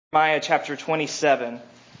Jeremiah chapter 27.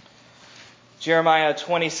 Jeremiah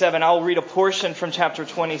 27. I'll read a portion from chapter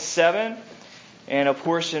 27 and a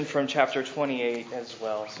portion from chapter 28 as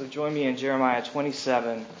well. So join me in Jeremiah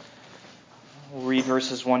 27. We'll read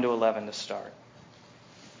verses 1 to 11 to start.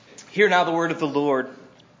 Hear now the word of the Lord.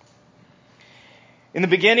 In the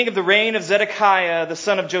beginning of the reign of Zedekiah, the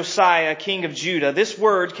son of Josiah, king of Judah, this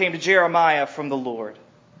word came to Jeremiah from the Lord.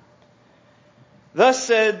 Thus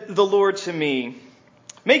said the Lord to me,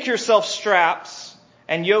 make yourself straps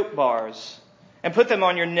and yoke bars, and put them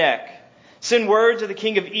on your neck. Send word to the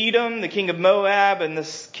king of Edom, the king of Moab, and the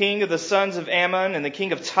king of the sons of Ammon, and the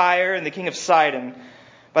king of Tyre, and the king of Sidon,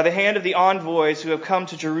 by the hand of the envoys who have come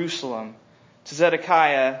to Jerusalem, to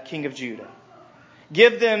Zedekiah, king of Judah.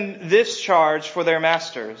 Give them this charge for their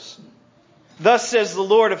masters. Thus says the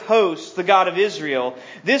Lord of hosts, the God of Israel,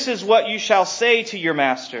 this is what you shall say to your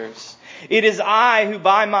masters. It is I who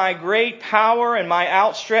by my great power and my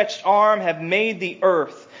outstretched arm have made the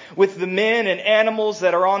earth with the men and animals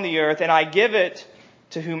that are on the earth, and I give it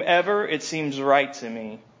to whomever it seems right to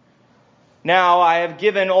me. Now I have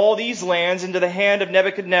given all these lands into the hand of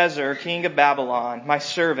Nebuchadnezzar, king of Babylon, my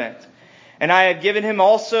servant, and I have given him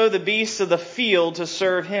also the beasts of the field to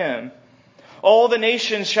serve him. All the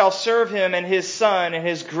nations shall serve him and his son and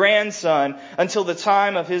his grandson until the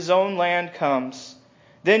time of his own land comes.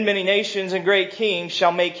 Then many nations and great kings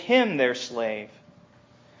shall make him their slave.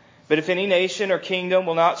 But if any nation or kingdom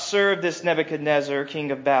will not serve this Nebuchadnezzar,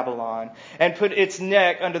 king of Babylon, and put its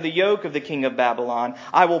neck under the yoke of the king of Babylon,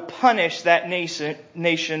 I will punish that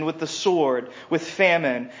nation with the sword, with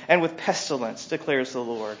famine, and with pestilence, declares the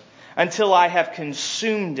Lord, until I have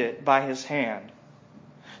consumed it by his hand.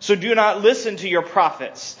 So do not listen to your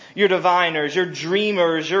prophets, your diviners, your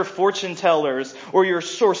dreamers, your fortune tellers, or your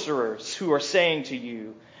sorcerers who are saying to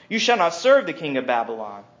you, you shall not serve the king of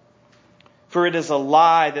Babylon. For it is a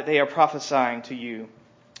lie that they are prophesying to you,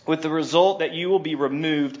 with the result that you will be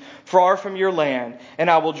removed far from your land, and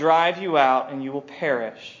I will drive you out, and you will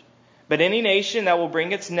perish. But any nation that will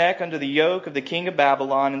bring its neck under the yoke of the king of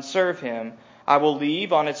Babylon and serve him, I will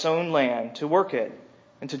leave on its own land to work it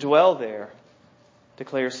and to dwell there,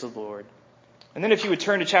 declares the Lord. And then if you would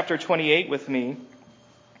turn to chapter 28 with me,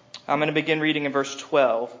 I'm going to begin reading in verse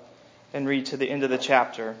 12 and read to the end of the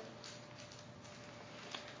chapter.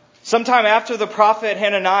 Sometime after the prophet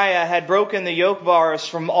Hananiah had broken the yoke bars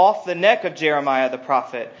from off the neck of Jeremiah the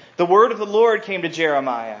prophet, the word of the Lord came to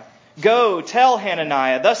Jeremiah. Go, tell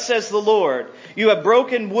Hananiah, thus says the Lord, you have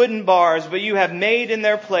broken wooden bars, but you have made in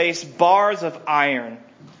their place bars of iron.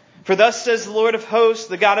 For thus says the Lord of hosts,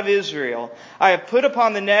 the God of Israel, I have put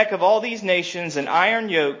upon the neck of all these nations an iron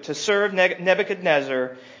yoke to serve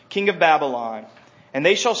Nebuchadnezzar, king of Babylon, and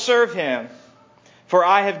they shall serve him, for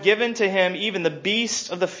I have given to him even the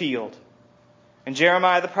beasts of the field. And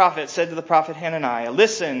Jeremiah the prophet said to the prophet Hananiah,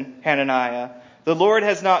 listen, Hananiah, the Lord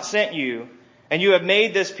has not sent you, and you have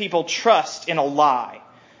made this people trust in a lie.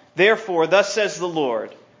 Therefore, thus says the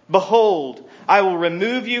Lord, behold, I will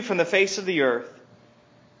remove you from the face of the earth.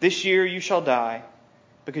 This year you shall die,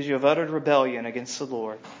 because you have uttered rebellion against the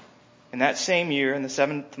Lord. In that same year, in the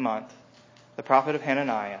 7th month, the prophet of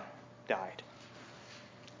Hananiah died.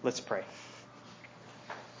 Let's pray.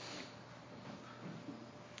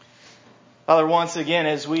 Father, once again,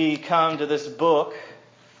 as we come to this book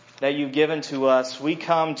that you've given to us, we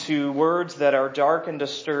come to words that are dark and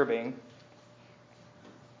disturbing.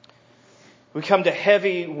 We come to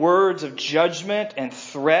heavy words of judgment and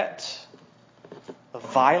threat, of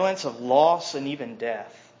violence, of loss, and even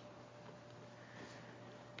death.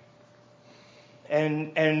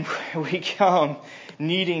 And we come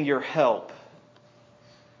needing your help.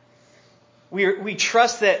 We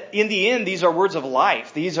trust that in the end, these are words of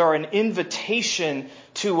life. These are an invitation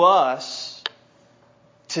to us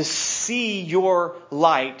to see your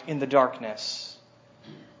light in the darkness.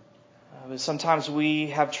 But sometimes we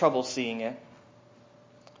have trouble seeing it.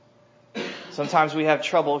 Sometimes we have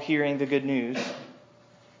trouble hearing the good news.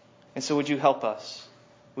 And so would you help us?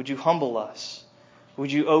 Would you humble us?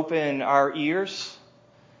 Would you open our ears?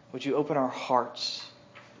 Would you open our hearts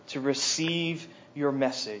to receive your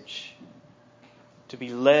message? To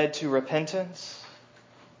be led to repentance?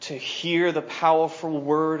 To hear the powerful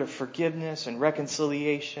word of forgiveness and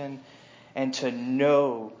reconciliation? And to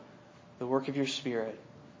know the work of your Spirit,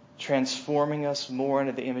 transforming us more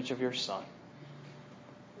into the image of your Son.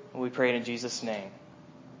 And we pray it in Jesus' name.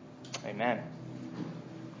 Amen.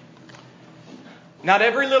 Not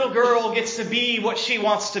every little girl gets to be what she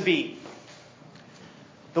wants to be.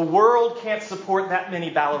 The world can't support that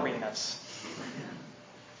many ballerinas.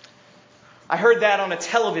 I heard that on a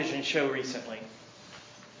television show recently.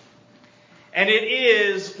 And it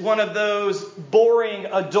is one of those boring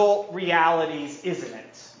adult realities, isn't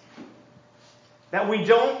it? That we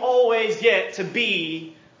don't always get to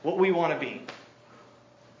be what we want to be.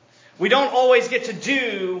 We don't always get to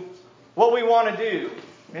do what we want to do.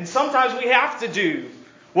 And sometimes we have to do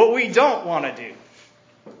what we don't want to do.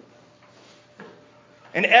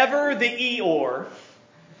 And ever the Eeyore,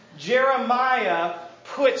 Jeremiah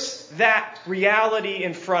puts that reality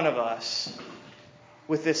in front of us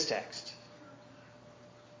with this text.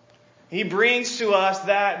 He brings to us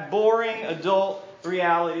that boring adult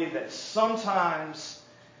reality that sometimes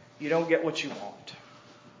you don't get what you want.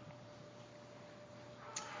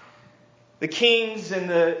 The kings and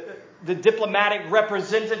the diplomatic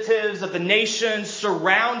representatives of the nations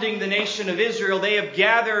surrounding the nation of Israel, they have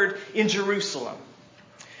gathered in Jerusalem.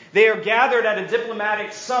 They are gathered at a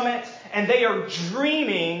diplomatic summit, and they are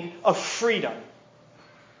dreaming of freedom.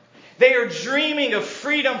 They are dreaming of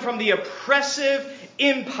freedom from the oppressive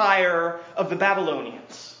empire of the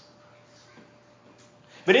Babylonians.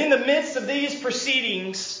 But in the midst of these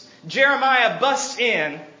proceedings, Jeremiah busts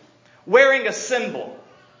in wearing a symbol.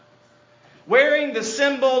 Wearing the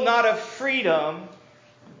symbol not of freedom,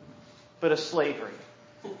 but of slavery.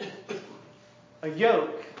 A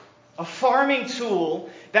yoke, a farming tool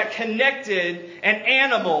that connected an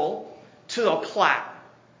animal to a plow.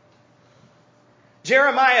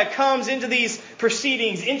 Jeremiah comes into these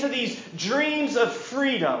proceedings, into these dreams of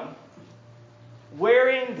freedom,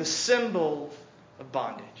 wearing the symbol of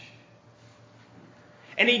bondage.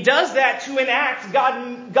 And he does that to enact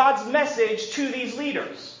God's message to these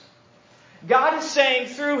leaders. God is saying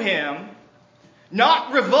through him,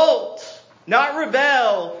 not revolt, not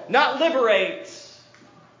rebel, not liberate,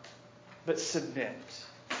 but submit.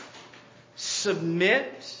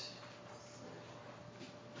 Submit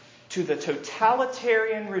to the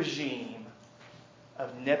totalitarian regime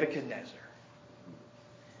of Nebuchadnezzar.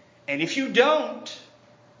 And if you don't,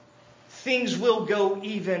 things will go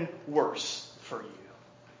even worse for you.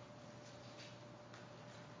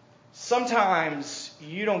 Sometimes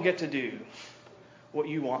you don't get to do what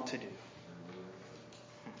you want to do.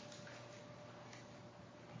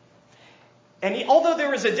 And although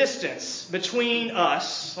there is a distance between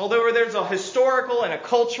us, although there's a historical and a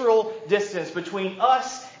cultural distance between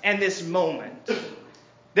us and this moment,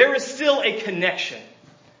 there is still a connection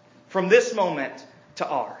from this moment to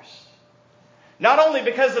ours. Not only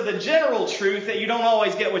because of the general truth that you don't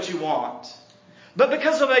always get what you want, but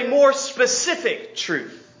because of a more specific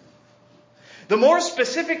truth. The more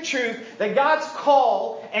specific truth that God's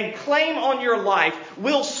call and claim on your life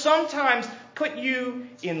will sometimes put you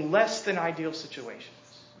in less than ideal situations.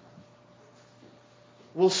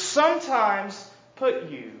 Will sometimes put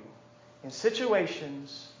you in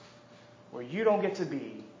situations where you don't get to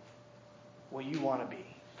be what you want to be.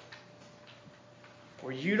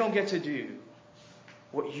 Where you don't get to do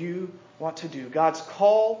what you want to do. God's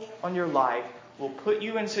call on your life will put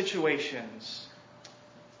you in situations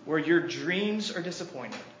where your dreams are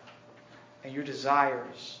disappointed and your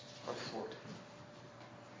desires are thwarted.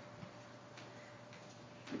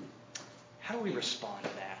 How do we respond to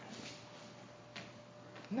that?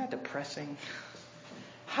 Isn't that depressing?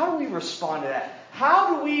 How do we respond to that?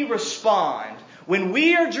 How do we respond when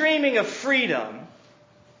we are dreaming of freedom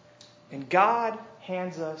and God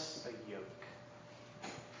hands us a yoke?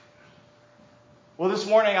 Well, this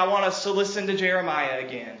morning I want us to listen to Jeremiah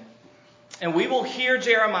again. And we will hear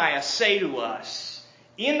Jeremiah say to us,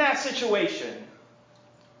 in that situation,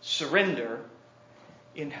 surrender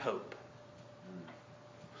in hope.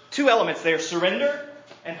 Two elements there, surrender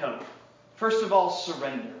and hope. First of all,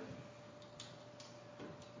 surrender.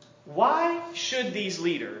 Why should these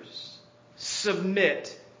leaders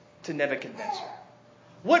submit to Nebuchadnezzar?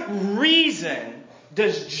 What reason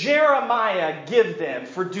does Jeremiah give them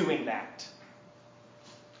for doing that?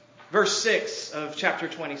 Verse 6 of chapter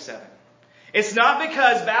 27. It's not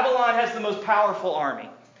because Babylon has the most powerful army.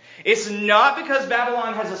 It's not because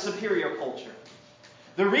Babylon has a superior culture.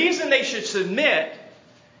 The reason they should submit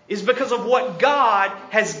is because of what God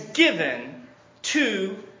has given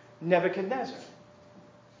to Nebuchadnezzar.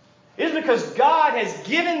 It is because God has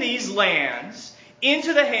given these lands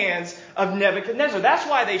into the hands of Nebuchadnezzar. That's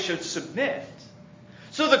why they should submit.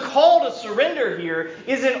 So the call to surrender here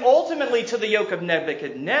isn't ultimately to the yoke of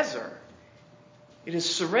Nebuchadnezzar. It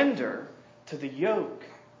is surrender to the yoke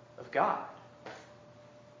of God.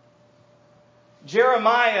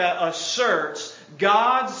 Jeremiah asserts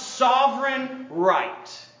God's sovereign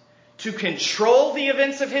right to control the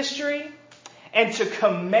events of history and to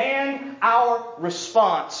command our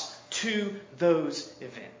response to those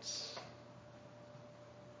events.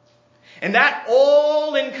 And that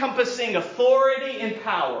all-encompassing authority and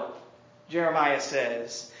power, Jeremiah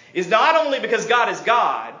says, is not only because God is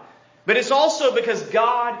God, but it's also because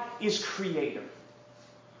God is creator.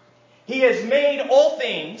 He has made all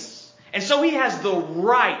things, and so He has the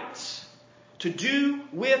right to do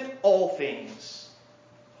with all things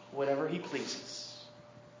whatever He pleases.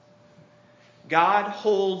 God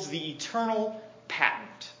holds the eternal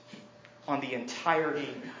patent on the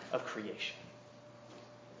entirety of creation.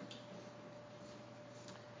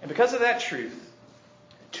 And because of that truth,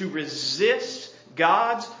 to resist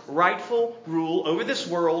God's rightful rule over this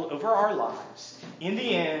world, over our lives, in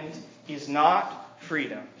the end, is not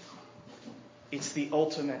freedom. It's the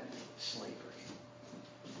ultimate slavery.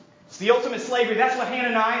 It's the ultimate slavery. That's what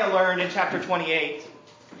Hananiah learned in chapter 28.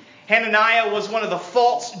 Hananiah was one of the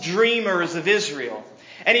false dreamers of Israel.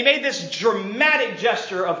 And he made this dramatic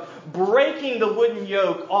gesture of breaking the wooden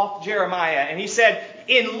yoke off Jeremiah. And he said,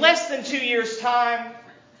 in less than 2 years' time,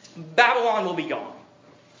 Babylon will be gone.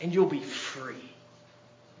 And you'll be free.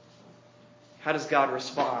 How does God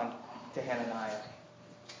respond to Hananiah?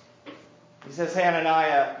 He says,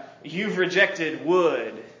 Hananiah, you've rejected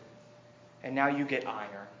wood, and now you get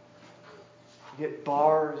iron. You get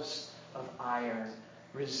bars of iron.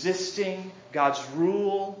 Resisting God's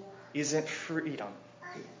rule isn't freedom.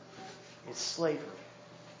 It's slavery.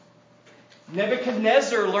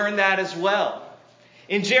 Nebuchadnezzar learned that as well.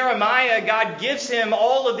 In Jeremiah, God gives him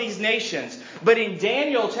all of these nations. But in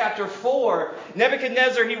Daniel chapter 4,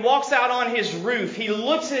 Nebuchadnezzar, he walks out on his roof. He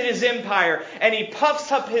looks at his empire and he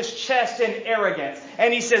puffs up his chest in arrogance.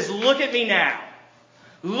 And he says, look at me now.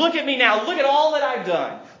 Look at me now. Look at all that I've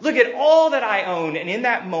done. Look at all that I own. And in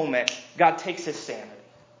that moment, God takes his sanity.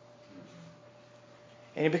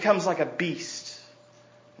 And he becomes like a beast,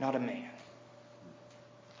 not a man.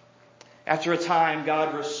 After a time,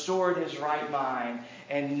 God restored his right mind,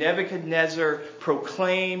 and Nebuchadnezzar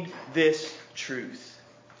proclaimed this truth.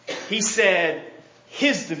 He said,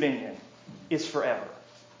 his dominion is forever,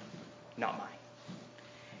 not mine.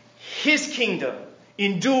 His kingdom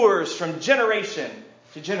endures from generation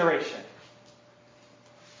to generation,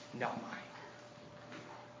 not mine.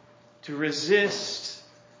 To resist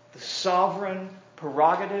the sovereign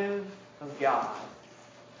prerogative of God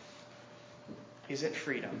isn't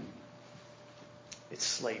freedom. It's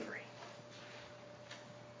slavery.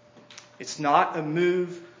 It's not a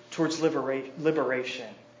move towards liberation.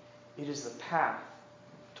 It is the path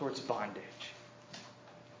towards bondage.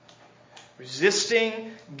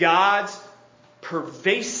 Resisting God's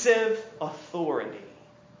pervasive authority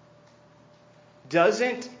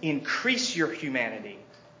doesn't increase your humanity.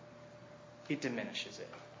 It diminishes it.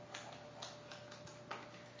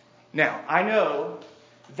 Now, I know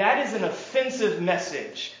that is an offensive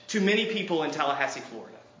message to many people in Tallahassee,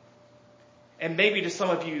 Florida. And maybe to some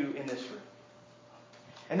of you in this room.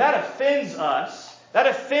 And that offends us. That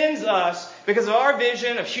offends us because of our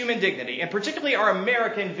vision of human dignity, and particularly our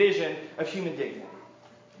American vision of human dignity.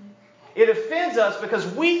 It offends us because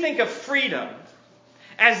we think of freedom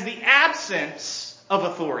as the absence of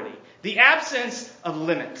authority, the absence of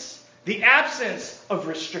limits, the absence of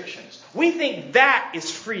restrictions. We think that is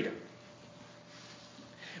freedom.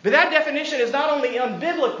 But that definition is not only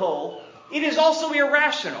unbiblical, it is also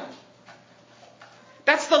irrational.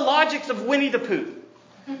 That's the logic of Winnie the Pooh.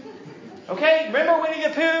 Okay, remember Winnie the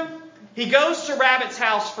Pooh? He goes to Rabbit's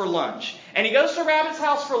house for lunch. And he goes to Rabbit's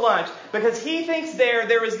house for lunch because he thinks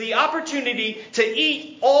there is the opportunity to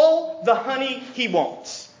eat all the honey he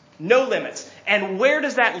wants. No limits. And where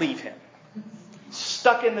does that leave him?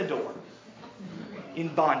 Stuck in the door. In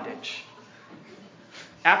bondage.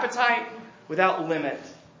 Appetite without limit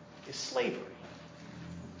is slavery.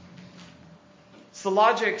 It's the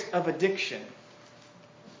logic of addiction.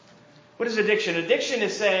 What is addiction? Addiction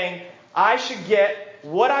is saying, I should get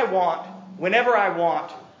what I want, whenever I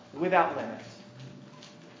want, without limit.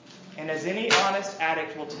 And as any honest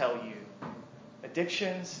addict will tell you,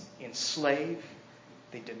 addictions enslave,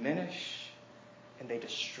 they diminish, and they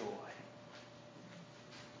destroy.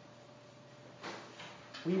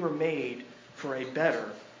 We were made for a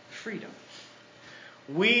better freedom.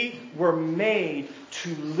 We were made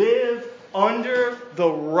to live under the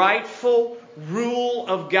rightful rule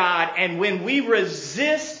of God. And when we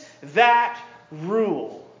resist that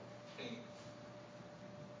rule,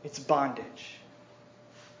 it's bondage,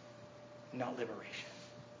 not liberation.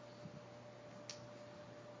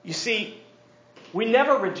 You see, we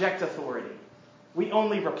never reject authority. We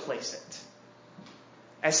only replace it.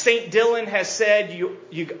 As St. Dylan has said,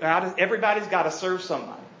 everybody's got to serve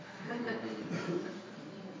somebody.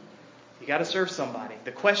 You got to serve somebody.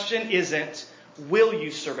 The question isn't, will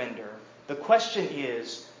you surrender? The question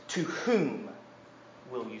is, to whom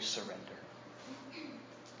will you surrender?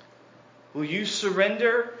 Will you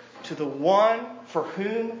surrender to the one for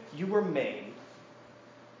whom you were made?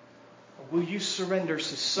 Or will you surrender to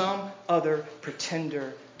some other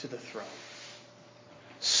pretender to the throne?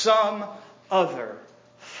 Some other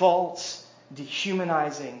false,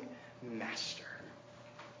 dehumanizing master.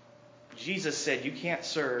 Jesus said you can't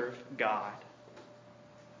serve God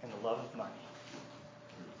and the love of money.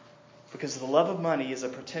 Because the love of money is a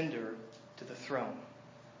pretender to the throne.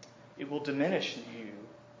 It will diminish you,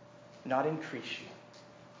 not increase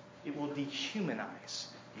you. It will dehumanize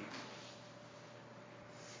you.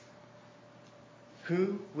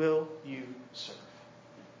 Who will you serve?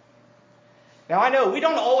 Now I know we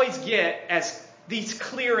don't always get these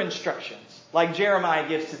clear instructions like Jeremiah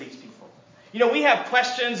gives to these people. We have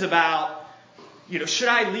questions about, should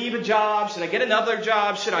I leave a job? Should I get another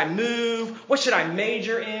job? Should I move? What should I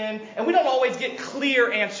major in? And we don't always get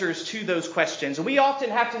clear answers to those questions. And we often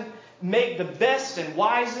have to make the best and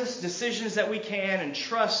wisest decisions that we can and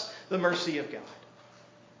trust the mercy of God.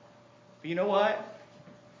 But you know what?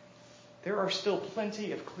 There are still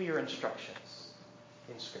plenty of clear instructions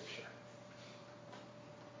in Scripture.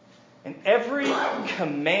 And every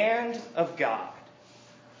command of God,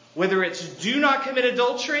 whether it's do not commit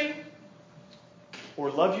adultery or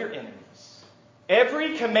love your enemies,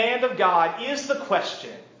 every command of God is the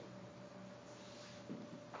question,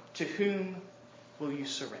 to whom will you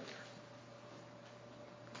surrender?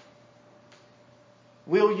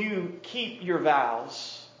 Will you keep your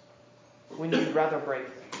vows when you'd rather break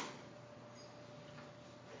them?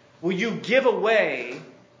 Will you give away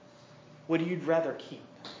what you'd rather keep?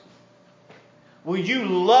 Will you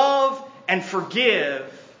love and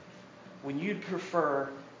forgive when you'd prefer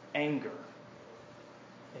anger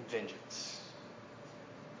and vengeance?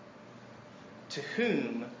 To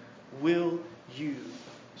whom will you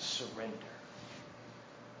surrender?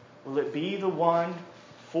 Will it be the one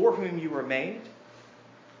for whom you were made?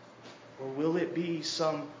 Or will it be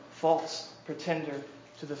some false pretender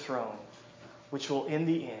to the throne, which will in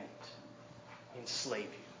the end enslave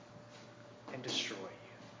you and destroy you?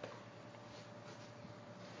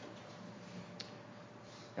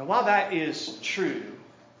 And while that is true,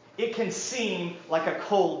 it can seem like a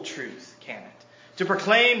cold truth, can it? To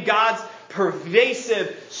proclaim God's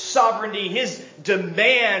pervasive sovereignty, His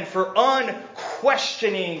demand for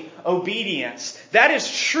unquestioning obedience. That is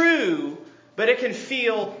true, but it can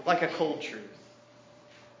feel like a cold truth.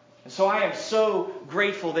 And so I am so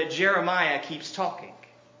grateful that Jeremiah keeps talking.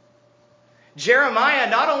 Jeremiah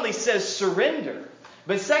not only says surrender,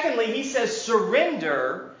 but secondly, he says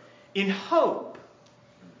surrender in hope.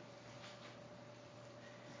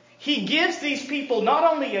 He gives these people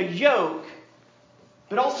not only a yoke,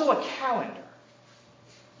 but also a calendar.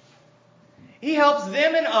 He helps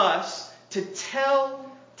them and us to tell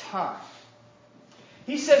time.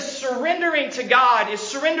 He says surrendering to God is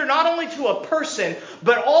surrender not only to a person,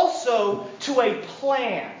 but also to a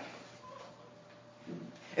plan.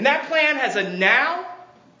 And that plan has a now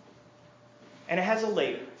and it has a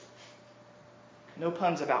later. No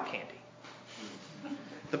puns about candy.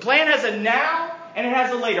 The plan has a now and it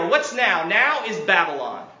has a later. What's now? Now is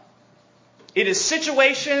Babylon. It is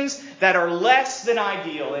situations that are less than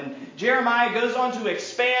ideal. And Jeremiah goes on to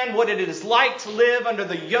expand what it is like to live under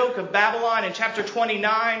the yoke of Babylon. In chapter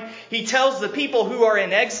 29, he tells the people who are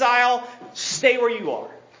in exile, stay where you are.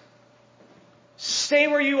 Stay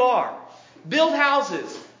where you are. Build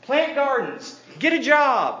houses, plant gardens, get a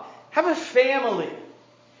job, have a family.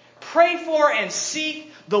 Pray for and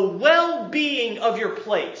seek the well-being of your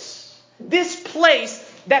place. This place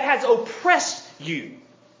that has oppressed you.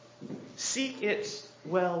 Seek its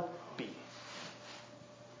well-being.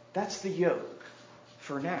 That's the yoke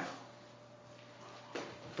for now.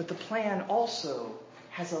 But the plan also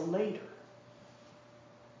has a later.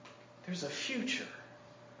 There's a future.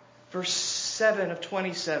 Verse 7 of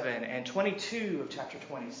 27 and 22 of chapter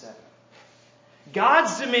 27.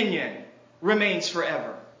 God's dominion remains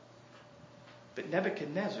forever. But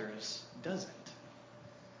Nebuchadnezzar's doesn't.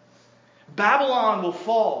 Babylon will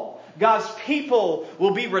fall. God's people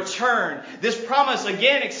will be returned. This promise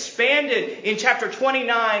again expanded in chapter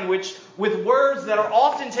 29, which with words that are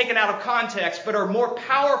often taken out of context, but are more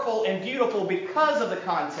powerful and beautiful because of the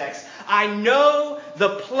context. I know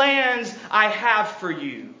the plans I have for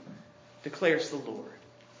you, declares the Lord.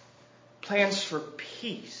 Plans for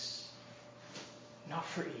peace, not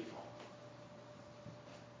for evil.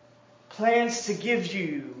 Plans to give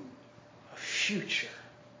you a future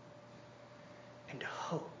and a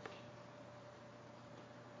hope.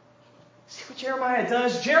 See what Jeremiah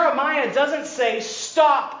does? Jeremiah doesn't say,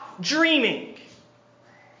 stop dreaming.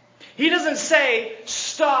 He doesn't say,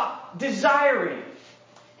 stop desiring.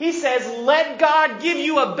 He says, let God give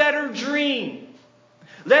you a better dream.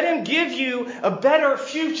 Let Him give you a better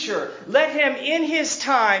future. Let Him, in His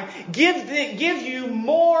time, give you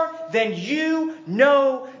more than you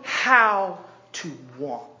know how to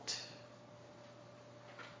want.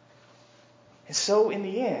 And so, in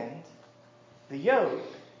the end, the yoke,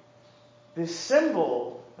 this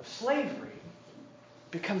symbol of slavery,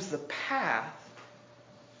 becomes the path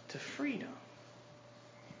to freedom.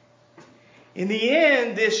 In the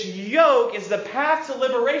end, this yoke is the path to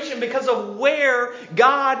liberation because of where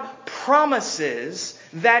God promises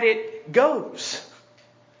that it goes.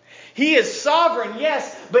 He is sovereign,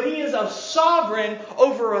 yes, but He is a sovereign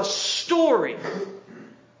over a story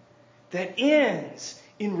that ends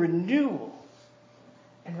in renewal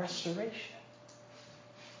and restoration.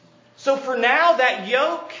 So for now, that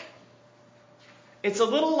yoke, it's a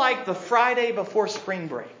little like the Friday before spring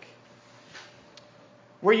break,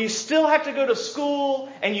 where you still have to go to school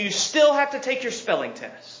and you still have to take your spelling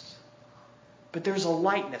test. But there's a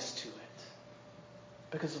lightness to it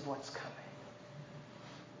because of what's coming.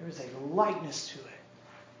 There is a lightness to it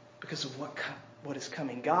because of what is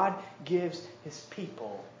coming. God gives His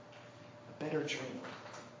people a better dream,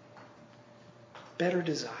 better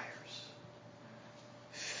desires,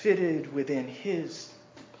 fitted within His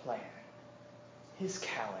plan, His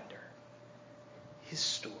calendar, His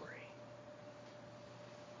story.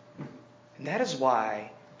 And that is why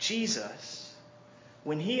Jesus,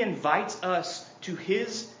 when He invites us to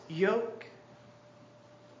His yoke,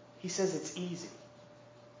 He says it's easy.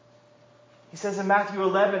 He says in Matthew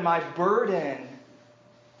 11, my burden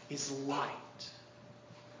is light.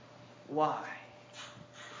 Why?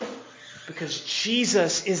 Because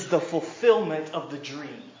Jesus is the fulfillment of the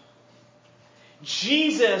dream.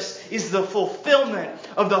 Jesus is the fulfillment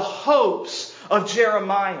of the hopes of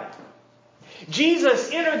Jeremiah.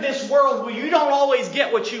 Jesus entered this world where you don't always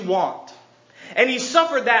get what you want. And He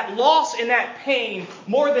suffered that loss and that pain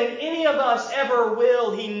more than any of us ever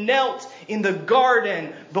will. He knelt in the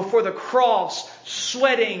garden before the cross,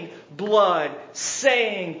 sweating blood,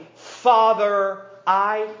 saying, Father,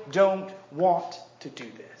 I don't want to do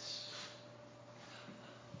this.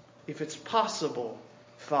 If it's possible,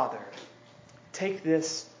 Father, take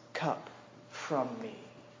this cup from me.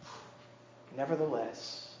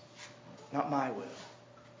 Nevertheless, not my will,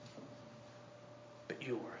 but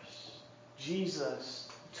yours. Jesus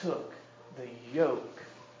took the yoke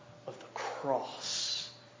of the cross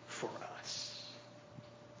for us.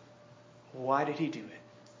 Why did He do it?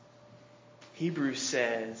 Hebrews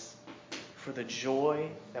says, for the joy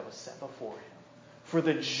that was set before Him. For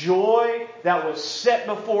the joy that was set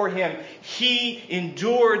before Him, He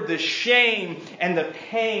endured the shame and the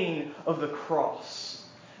pain of the cross.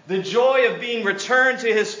 The joy of being returned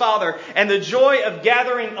to His Father and the joy of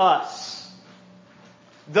gathering us.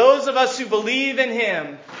 Those of us who believe in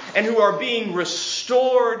Him and who are being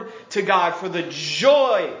restored to God for the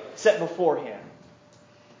joy set before Him.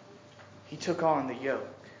 He took on the yoke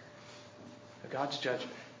of God's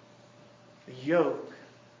judgment. The yoke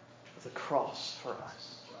of the cross for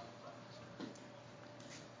us.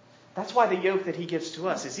 That's why the yoke that He gives to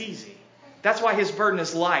us is easy. That's why His burden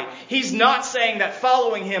is light. He's not saying that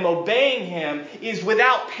following Him, obeying Him, is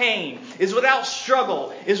without pain, is without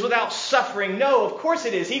struggle, is without suffering. No, of course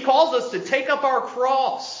it is. He calls us to take up our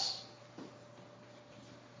cross.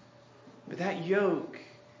 But that yoke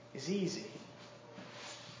is easy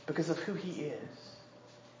because of who He is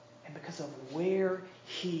and because of where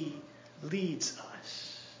He leads us.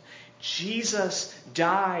 Jesus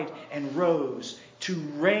died and rose to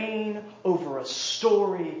reign over a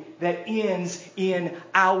story that ends in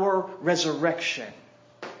our resurrection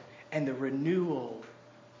and the renewal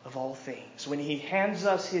of all things. When He hands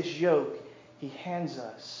us His yoke, He hands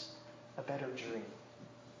us a better dream.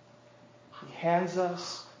 He hands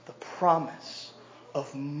us the promise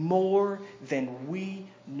of more than we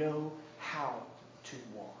know how to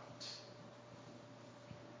want.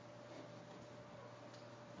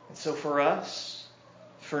 And so for us,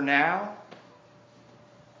 for now,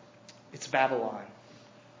 it's Babylon.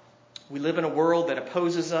 We live in a world that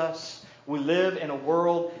opposes us. We live in a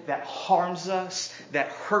world that harms us, that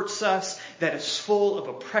hurts us, that is full of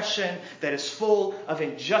oppression, that is full of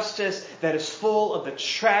injustice, that is full of the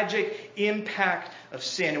tragic impact of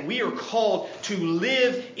sin. And we are called to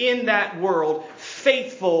live in that world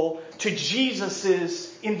faithful to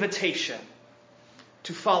Jesus' invitation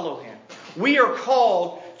to follow Him. We are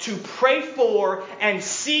called to pray for and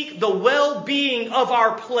seek the well-being of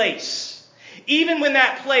our place, even when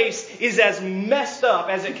that place is as messed up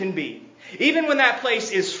as it can be. Even when that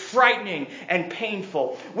place is frightening and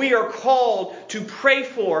painful, we are called to pray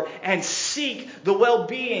for and seek the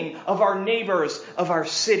well-being of our neighbors, of our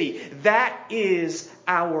city. That is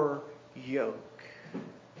our yoke.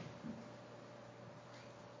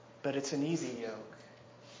 But it's an easy yoke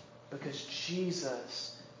because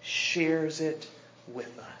Jesus shares it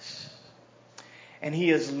with us. And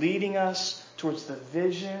He is leading us towards the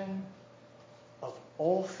vision of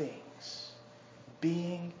all things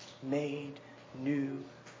being made new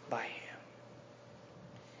by Him.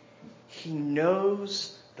 He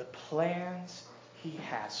knows the plans He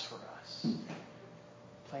has for us.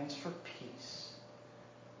 Plans for peace,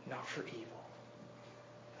 not for evil.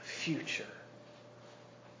 A future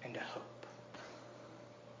and a hope.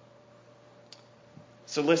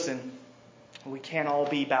 So listen, we can't all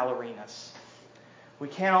be ballerinas. We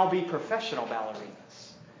can't all be professional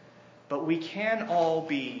ballerinas. But we can all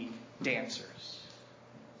be dancers.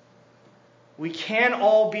 We can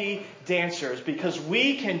all be dancers because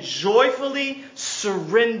we can joyfully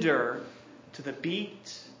surrender to the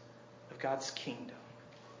beat of God's kingdom.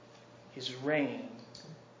 His reign,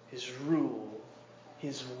 His rule,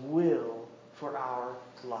 His will for our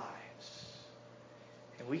lives.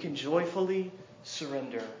 And we can joyfully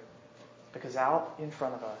surrender because out in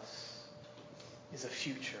front of us is a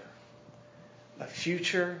future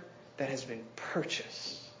that has been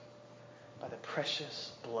purchased by the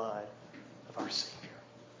precious blood of our Savior.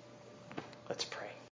 Let's pray.